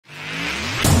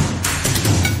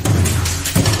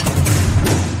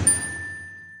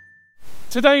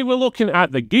Today we're looking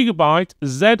at the GIGABYTE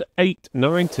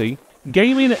Z890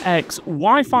 Gaming X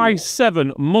Wi-Fi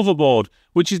 7 motherboard,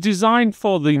 which is designed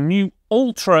for the new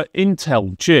Ultra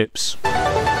Intel chips.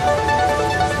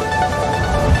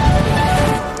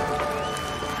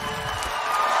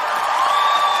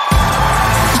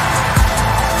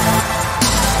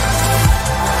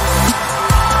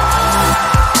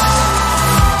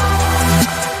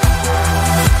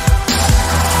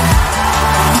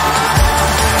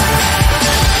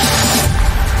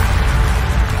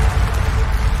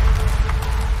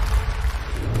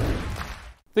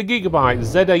 The GIGABYTE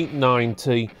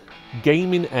Z890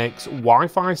 Gaming X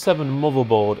Wi-Fi 7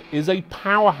 motherboard is a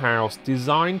powerhouse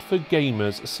designed for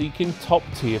gamers seeking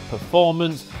top-tier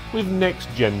performance with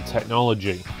next-gen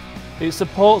technology. It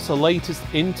supports the latest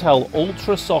Intel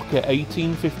Ultra Socket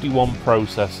 1851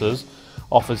 processors,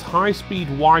 offers high-speed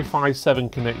Wi-Fi 7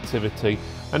 connectivity,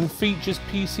 and features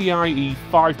PCIe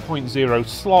 5.0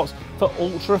 slots for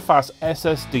ultra-fast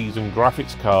SSDs and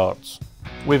graphics cards.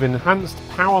 With enhanced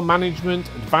power management,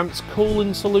 advanced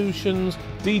cooling solutions,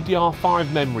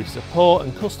 DDR5 memory support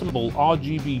and customizable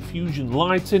RGB fusion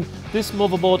lighting, this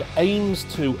motherboard aims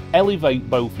to elevate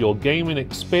both your gaming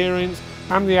experience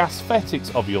and the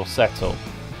aesthetics of your setup.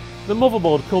 The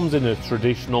motherboard comes in a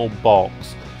traditional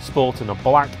box, sporting a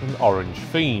black and orange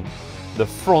theme. The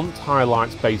front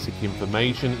highlights basic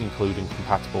information including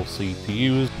compatible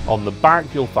CPUs. On the back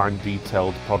you'll find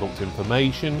detailed product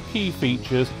information, key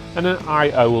features and an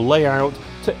I/O layout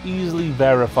to easily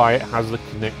verify it has the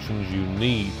connections you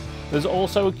need. There's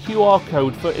also a QR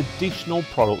code for additional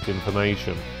product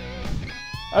information.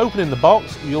 Opening the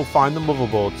box you'll find the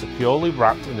motherboard securely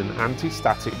wrapped in an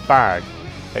anti-static bag.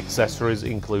 Accessories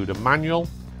include a manual,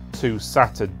 2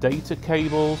 SATA data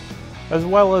cables, as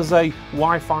well as a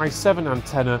Wi-Fi 7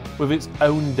 antenna with its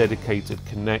own dedicated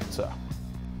connector.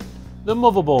 The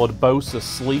motherboard boasts a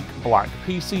sleek black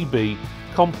PCB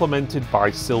complemented by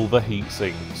silver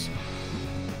heatsinks.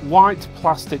 White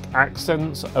plastic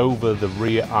accents over the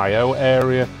rear I/O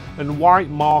area and white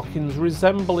markings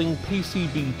resembling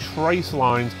PCB trace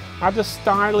lines add a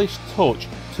stylish touch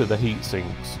to the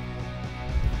heatsinks.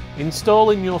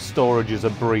 Installing your storage is a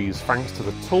breeze thanks to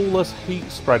the toolless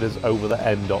heat spreaders over the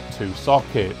M.2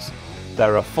 sockets.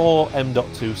 There are 4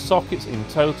 M.2 sockets in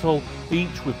total,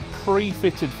 each with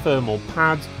pre-fitted thermal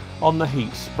pads on the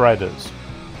heat spreaders.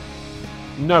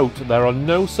 Note there are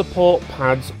no support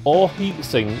pads or heat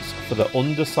sinks for the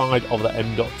underside of the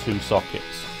M.2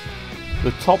 sockets.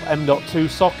 The top M.2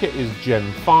 socket is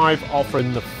Gen 5,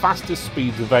 offering the fastest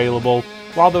speeds available,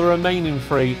 while the remaining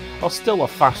 3 are still a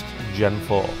fast Gen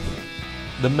 4.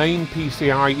 The main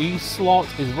PCIe slot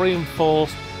is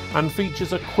reinforced and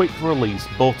features a quick release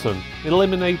button,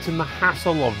 eliminating the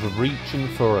hassle of reaching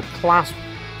for a clasp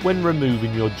when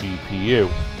removing your GPU.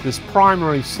 This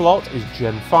primary slot is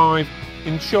Gen 5,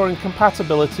 ensuring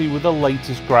compatibility with the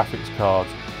latest graphics cards,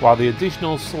 while the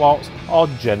additional slots are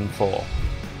Gen 4.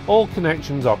 All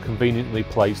connections are conveniently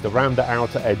placed around the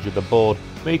outer edge of the board,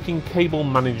 making cable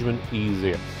management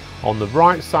easier. On the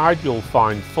right side you'll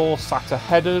find 4 SATA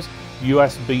headers,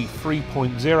 USB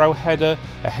 3.0 header,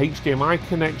 a HDMI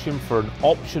connection for an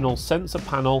optional sensor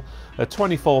panel, a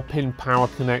 24-pin power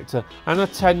connector and a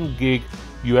 10GB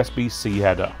USB-C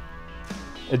header.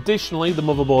 Additionally, the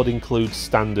motherboard includes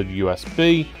standard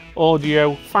USB,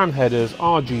 audio, fan headers,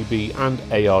 RGB and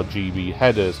ARGB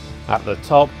headers. At the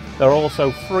top there are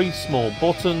also 3 small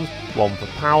buttons, one for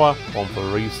power, one for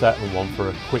reset and one for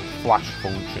a quick flash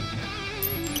function.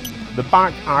 The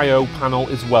back I/O panel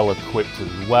is well equipped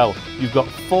as well. You've got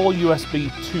 4 USB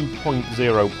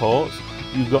 2.0 ports,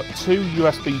 you've got 2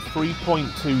 USB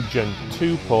 3.2 Gen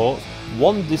 2 ports,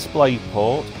 1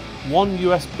 DisplayPort, 1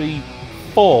 USB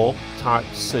 4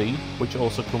 Type-C, which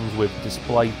also comes with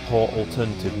DisplayPort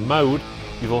alternative mode.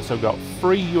 You've also got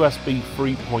 3 USB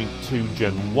 3.2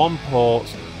 Gen 1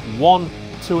 ports, 1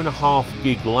 2.5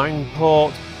 GB LAN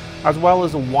port, as well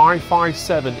as a Wi-Fi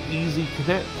 7 Easy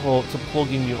Connect port to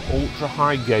plug in your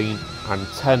ultra-high gain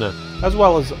antenna, as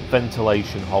well as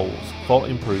ventilation holes for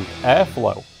improved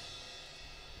airflow.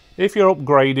 If you're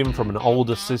upgrading from an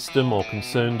older system or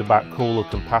concerned about cooler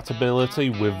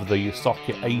compatibility with the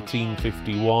Socket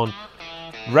 1851,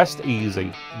 rest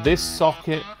easy. This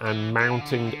socket and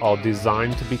mounting are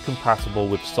designed to be compatible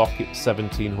with Socket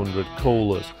 1700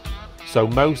 coolers, so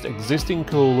most existing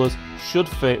coolers should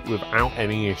fit without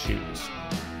any issues.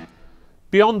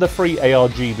 Beyond the 3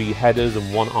 ARGB headers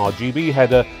and 1 RGB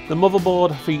header, the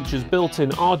motherboard features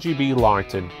built-in RGB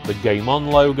lighting. The Game On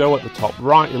logo at the top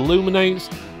right illuminates,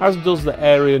 as does the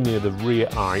area near the rear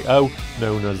I/O,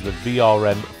 known as the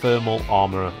VRM Thermal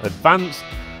Armor Advanced,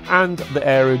 and the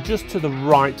area just to the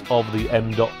right of the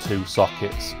M.2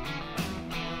 sockets.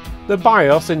 The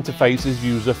BIOS interface is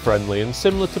user-friendly and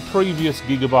similar to previous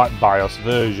Gigabyte BIOS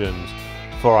versions.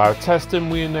 For our testing,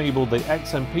 we enabled the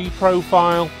XMP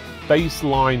profile,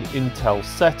 baseline Intel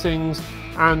settings,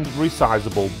 and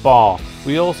resizable bar.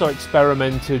 We also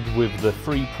experimented with the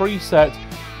free preset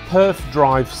perf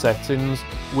drive settings,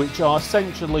 which are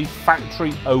essentially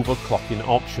factory overclocking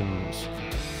options.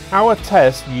 Our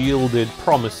test yielded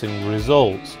promising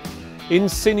results. In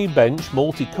Cinebench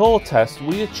multi-core test,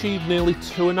 we achieved nearly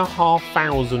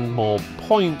 2,500 more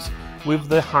points with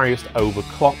the highest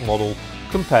overclock model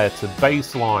compared to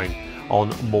baseline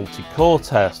on multi-core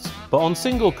tests, but on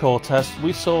single-core tests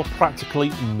we saw practically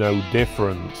no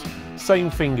difference. Same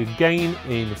thing again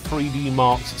in 3D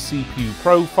Mark's CPU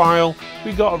profile,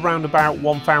 we got around about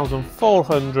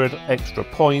 1,400 extra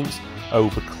points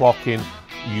overclocking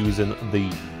using the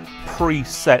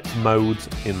preset modes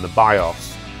in the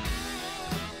BIOS.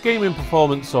 Gaming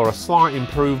performance saw a slight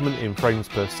improvement in frames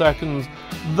per second,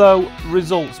 though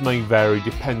results may vary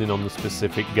depending on the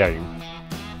specific game.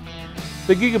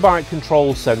 The Gigabyte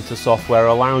Control Center software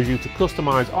allows you to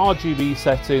customize RGB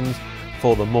settings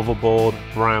for the motherboard,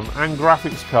 RAM and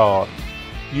graphics card.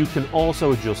 You can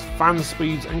also adjust fan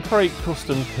speeds and create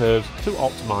custom curves to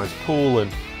optimize cooling.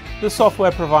 The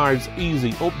software provides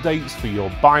easy updates for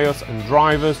your BIOS and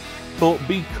drivers, but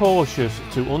be cautious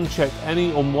to uncheck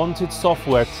any unwanted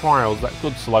software trials that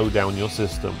could slow down your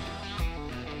system.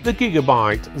 The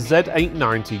Gigabyte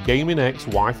Z890 Gaming X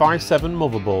Wi-Fi 7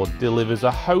 motherboard delivers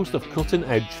a host of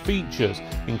cutting-edge features,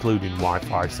 including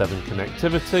Wi-Fi 7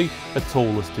 connectivity, a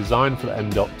toolless design for the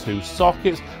M.2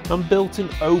 sockets, and built-in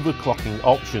overclocking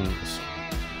options.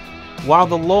 While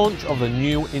the launch of the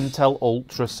new Intel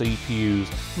Ultra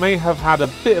CPUs may have had a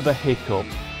bit of a hiccup,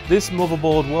 this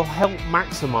motherboard will help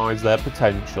maximise their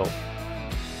potential.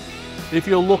 If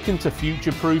you're looking to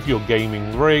future-proof your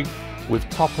gaming rig with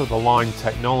top-of-the-line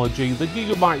technology, the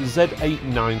Gigabyte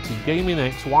Z890 Gaming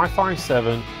X Wi-Fi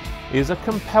 7 is a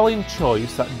compelling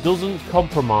choice that doesn't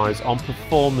compromise on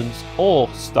performance or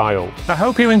style. I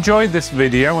hope you enjoyed this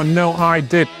video, and know I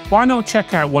did. Why not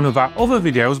check out one of our other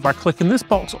videos by clicking this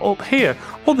box up here,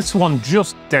 or this one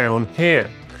just down here.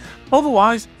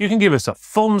 Otherwise, you can give us a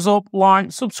thumbs up,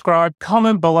 like, subscribe,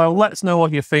 comment below, let us know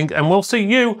what you think, and we'll see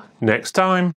you next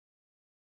time.